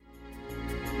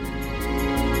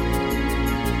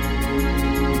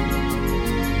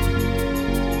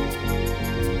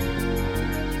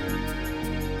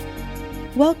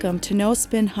Welcome to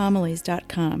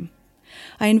nospinhomilies.com.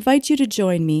 I invite you to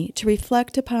join me to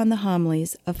reflect upon the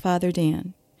homilies of Father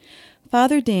Dan.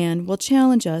 Father Dan will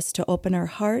challenge us to open our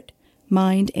heart,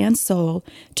 mind, and soul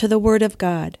to the Word of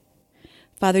God.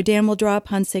 Father Dan will draw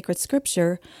upon sacred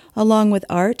scripture along with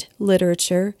art,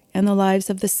 literature, and the lives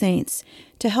of the saints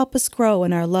to help us grow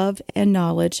in our love and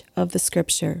knowledge of the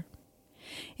scripture.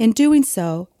 In doing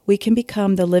so, we can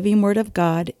become the living Word of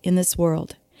God in this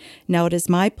world. Now it is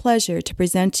my pleasure to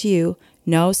present to you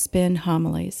No Spin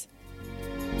Homilies.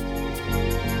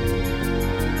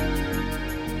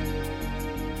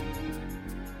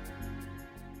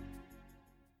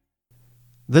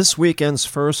 This weekend's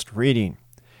first reading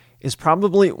is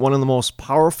probably one of the most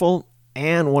powerful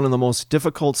and one of the most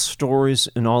difficult stories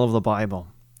in all of the Bible.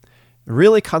 It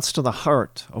really cuts to the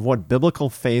heart of what biblical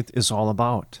faith is all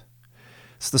about.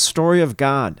 It's the story of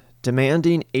God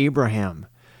demanding Abraham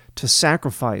to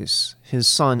sacrifice his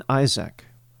son Isaac.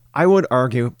 I would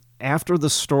argue, after the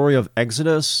story of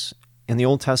Exodus in the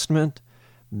Old Testament,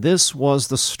 this was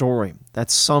the story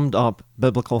that summed up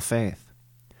biblical faith.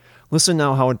 Listen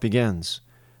now how it begins.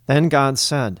 Then God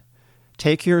said,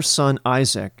 "Take your son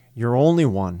Isaac, your only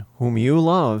one, whom you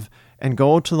love, and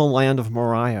go to the land of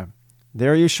Moriah.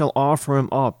 There you shall offer him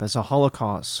up as a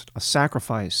holocaust, a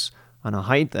sacrifice, on a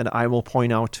height that I will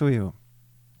point out to you."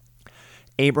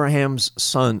 Abraham's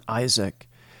son Isaac,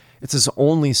 it's his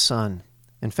only son.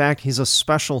 In fact, he's a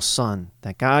special son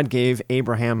that God gave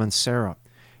Abraham and Sarah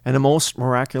in a most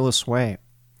miraculous way.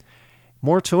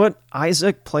 More to it,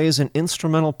 Isaac plays an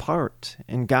instrumental part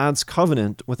in God's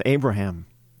covenant with Abraham.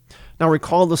 Now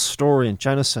recall the story in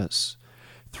Genesis.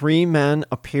 3 men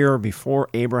appear before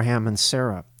Abraham and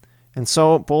Sarah. And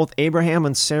so both Abraham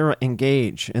and Sarah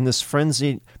engage in this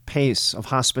frenzied pace of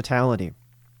hospitality.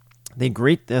 They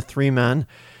greet the 3 men.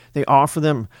 They offer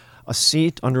them a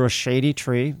seat under a shady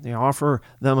tree. They offer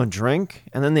them a drink,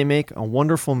 and then they make a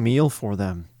wonderful meal for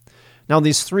them. Now,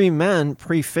 these 3 men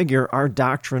prefigure our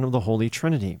doctrine of the Holy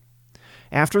Trinity.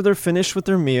 After they're finished with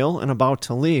their meal and about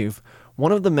to leave,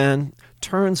 one of the men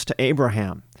turns to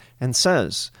Abraham and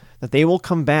says that they will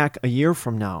come back a year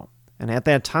from now, and at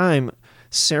that time,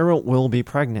 Sarah will be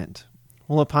pregnant.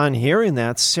 Well, upon hearing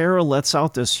that, Sarah lets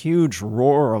out this huge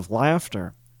roar of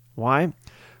laughter. Why?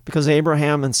 Because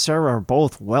Abraham and Sarah are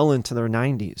both well into their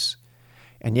 90s.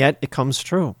 And yet it comes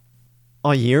true.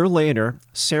 A year later,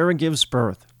 Sarah gives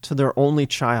birth to their only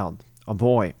child, a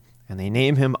boy, and they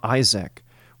name him Isaac,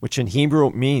 which in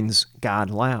Hebrew means God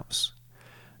laughs.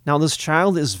 Now this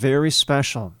child is very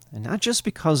special, and not just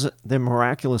because of the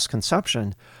miraculous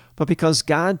conception, but because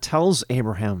God tells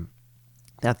Abraham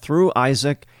that through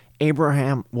Isaac,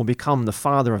 Abraham will become the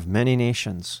father of many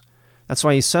nations. That's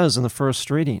why he says in the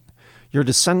first reading, "Your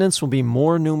descendants will be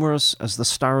more numerous as the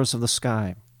stars of the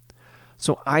sky."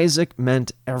 So Isaac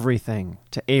meant everything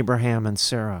to Abraham and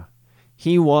Sarah.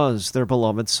 He was their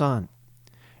beloved son.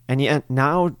 And yet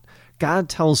now God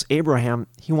tells Abraham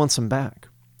he wants him back.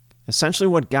 Essentially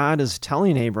what God is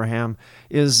telling Abraham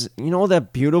is, you know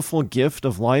that beautiful gift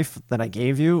of life that I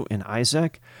gave you in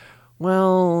Isaac?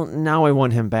 Well, now I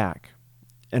want him back.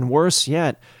 And worse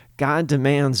yet, God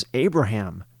demands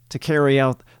Abraham to carry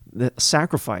out the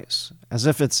sacrifice, as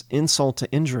if it's insult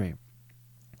to injury.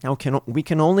 Now, we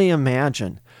can only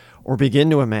imagine, or begin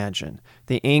to imagine,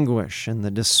 the anguish and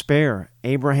the despair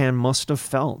Abraham must have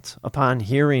felt upon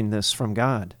hearing this from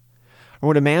God. I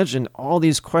would imagine all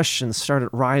these questions started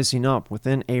rising up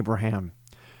within Abraham.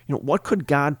 What could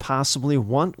God possibly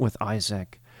want with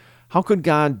Isaac? How could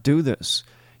God do this?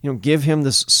 Give him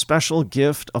this special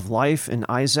gift of life in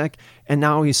Isaac, and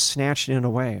now he's snatching it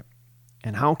away.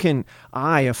 And how can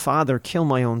I, a father, kill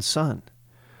my own son?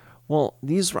 Well,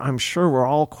 these, I'm sure, were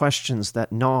all questions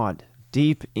that gnawed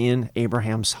deep in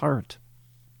Abraham's heart.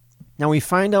 Now, we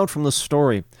find out from the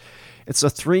story, it's a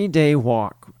 3-day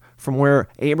walk from where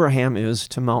Abraham is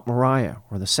to Mount Moriah,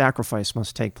 where the sacrifice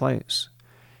must take place.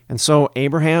 And so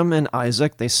Abraham and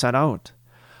Isaac, they set out.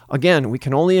 Again, we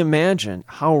can only imagine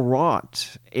how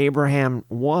wrought Abraham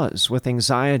was with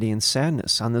anxiety and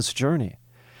sadness on this journey.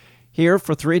 Here,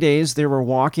 for 3 days, they were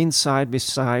walking side by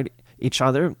side each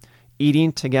other,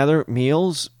 eating together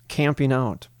meals, camping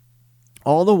out.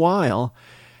 All the while,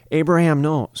 Abraham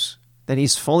knows that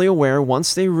he's fully aware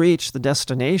once they reach the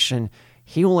destination,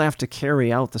 he will have to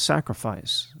carry out the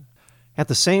sacrifice. At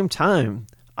the same time,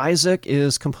 Isaac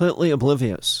is completely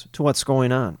oblivious to what's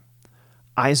going on.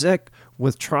 Isaac,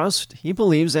 with trust, he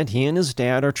believes that he and his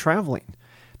dad are traveling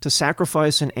to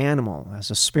sacrifice an animal as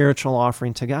a spiritual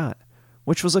offering to God,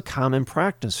 which was a common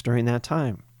practice during that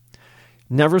time,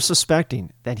 never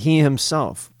suspecting that he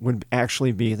himself would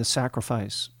actually be the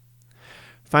sacrifice.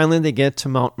 Finally, they get to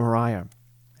Mount Moriah.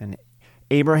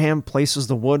 Abraham places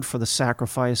the wood for the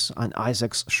sacrifice on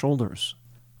Isaac's shoulders.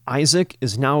 Isaac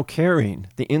is now carrying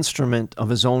the instrument of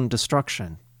his own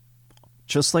destruction,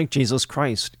 just like Jesus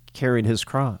Christ carried his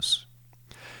cross.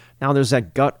 Now there's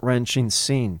that gut-wrenching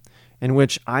scene in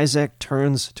which Isaac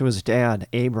turns to his dad,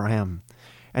 Abraham,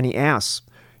 and he asks,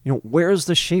 where's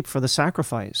the sheep for the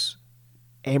sacrifice?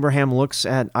 Abraham looks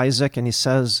at Isaac and he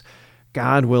says,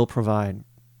 God will provide.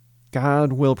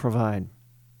 God will provide.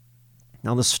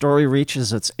 Now the story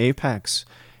reaches its apex.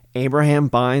 Abraham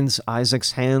binds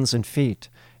Isaac's hands and feet,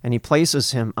 and he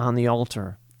places him on the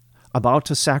altar, about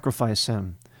to sacrifice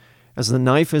him. As the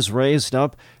knife is raised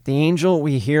up, the angel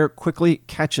we hear quickly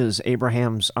catches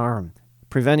Abraham's arm,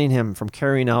 preventing him from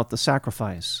carrying out the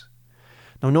sacrifice.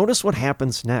 Now notice what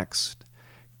happens next.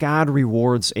 God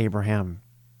rewards Abraham.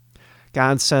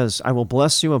 God says, I will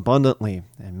bless you abundantly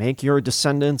and make your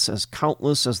descendants as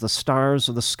countless as the stars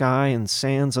of the sky and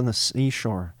sands on the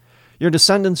seashore. Your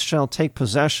descendants shall take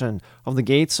possession of the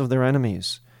gates of their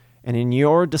enemies, and in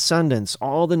your descendants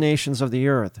all the nations of the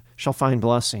earth shall find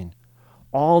blessing.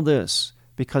 All this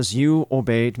because you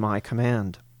obeyed my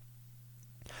command.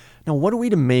 Now, what are we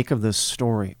to make of this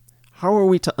story? How are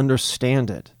we to understand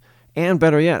it? And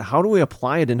better yet, how do we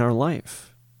apply it in our life?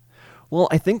 Well,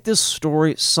 I think this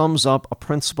story sums up a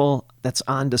principle that's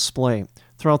on display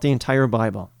throughout the entire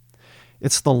Bible.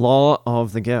 It's the law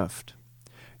of the gift.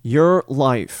 Your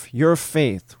life, your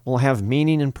faith will have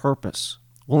meaning and purpose,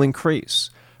 will increase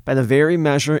by the very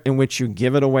measure in which you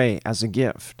give it away as a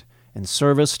gift in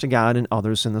service to God and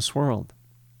others in this world.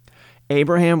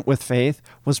 Abraham, with faith,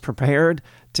 was prepared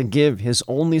to give his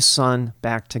only son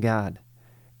back to God.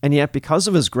 And yet, because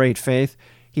of his great faith,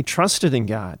 he trusted in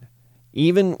God,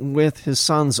 even with his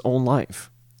son's own life.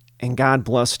 And God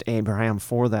blessed Abraham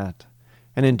for that.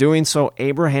 And in doing so,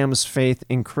 Abraham's faith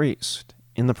increased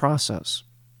in the process.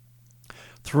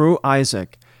 Through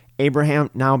Isaac, Abraham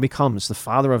now becomes the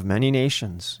father of many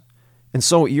nations. And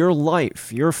so your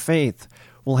life, your faith,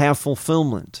 will have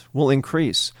fulfillment, will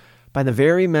increase by the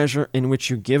very measure in which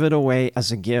you give it away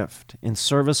as a gift in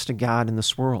service to God in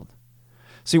this world.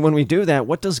 See, when we do that,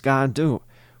 what does God do?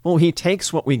 Well, he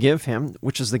takes what we give him,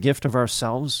 which is the gift of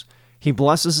ourselves. He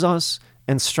blesses us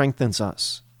and strengthens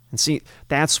us. And see,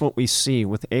 that's what we see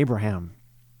with Abraham.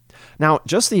 Now,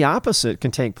 just the opposite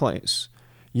can take place.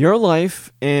 Your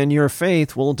life and your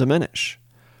faith will diminish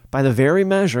by the very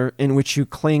measure in which you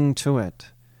cling to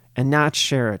it and not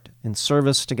share it in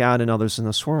service to God and others in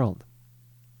this world.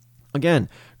 Again,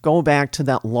 go back to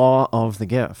that law of the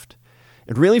gift.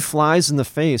 It really flies in the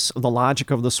face of the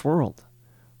logic of this world.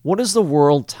 What does the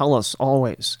world tell us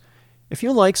always? If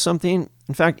you like something,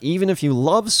 in fact, even if you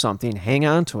love something, hang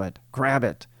on to it, grab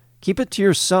it. Keep it to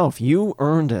yourself. You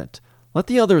earned it. Let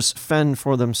the others fend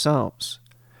for themselves.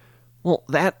 Well,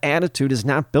 that attitude is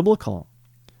not biblical.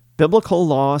 Biblical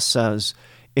law says,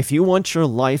 if you want your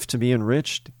life to be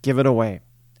enriched, give it away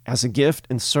as a gift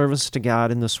in service to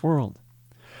God in this world.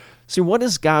 See, what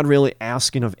is God really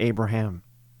asking of Abraham?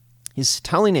 He's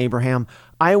telling Abraham,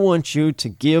 I want you to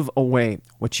give away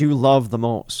what you love the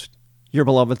most, your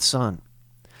beloved son.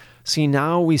 See,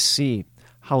 now we see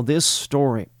how this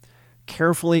story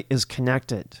carefully is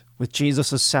connected with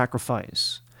Jesus'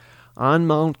 sacrifice. On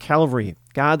Mount Calvary,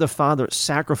 God the Father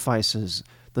sacrifices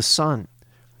the Son,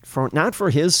 not for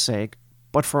his sake,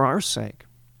 but for our sake.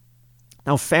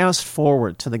 Now fast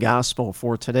forward to the gospel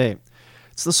for today.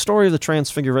 It's the story of the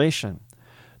Transfiguration.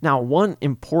 Now, one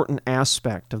important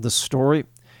aspect of the story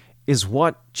is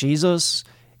what Jesus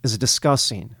is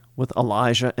discussing with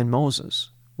Elijah and Moses,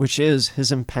 which is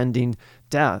his impending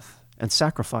death and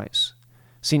sacrifice.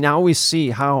 See, now we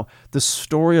see how the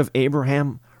story of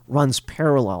Abraham runs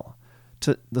parallel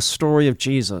to the story of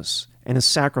Jesus and his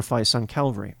sacrifice on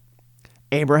Calvary.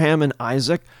 Abraham and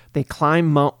Isaac, they climb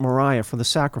Mount Moriah for the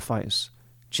sacrifice.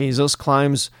 Jesus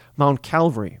climbs Mount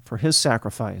Calvary for his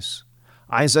sacrifice.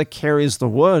 Isaac carries the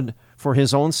wood for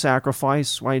his own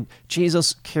sacrifice, while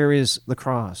Jesus carries the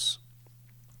cross.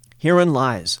 Herein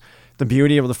lies the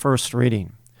beauty of the first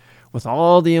reading. With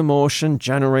all the emotion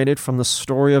generated from the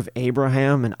story of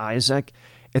Abraham and Isaac,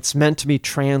 it's meant to be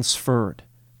transferred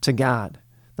to God,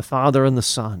 the Father and the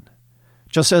Son.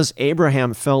 Just as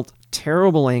Abraham felt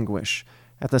terrible anguish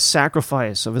at the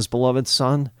sacrifice of his beloved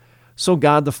Son, so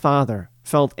God the Father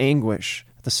felt anguish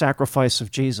at the sacrifice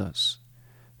of Jesus.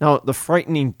 Now, the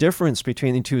frightening difference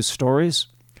between the two stories,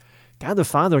 God the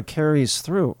Father carries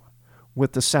through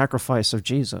with the sacrifice of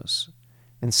Jesus.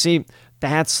 And see,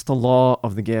 that's the law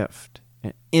of the gift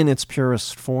in its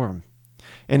purest form.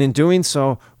 And in doing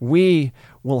so, we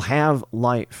will have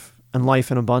life and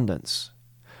life in abundance.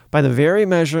 By the very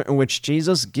measure in which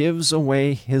Jesus gives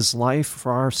away his life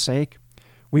for our sake,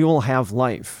 we will have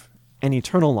life, and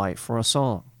eternal life for us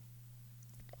all.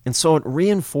 And so it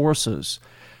reinforces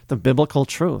the biblical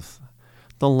truth,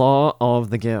 the law of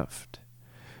the gift.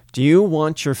 Do you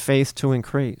want your faith to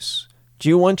increase? Do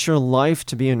you want your life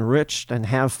to be enriched and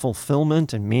have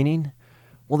fulfillment and meaning?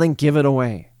 Well, then give it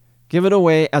away. Give it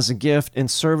away as a gift in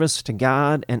service to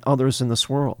God and others in this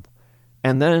world.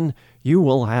 And then you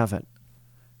will have it.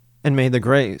 And may the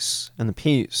grace and the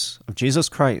peace of Jesus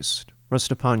Christ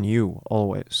rest upon you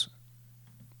always.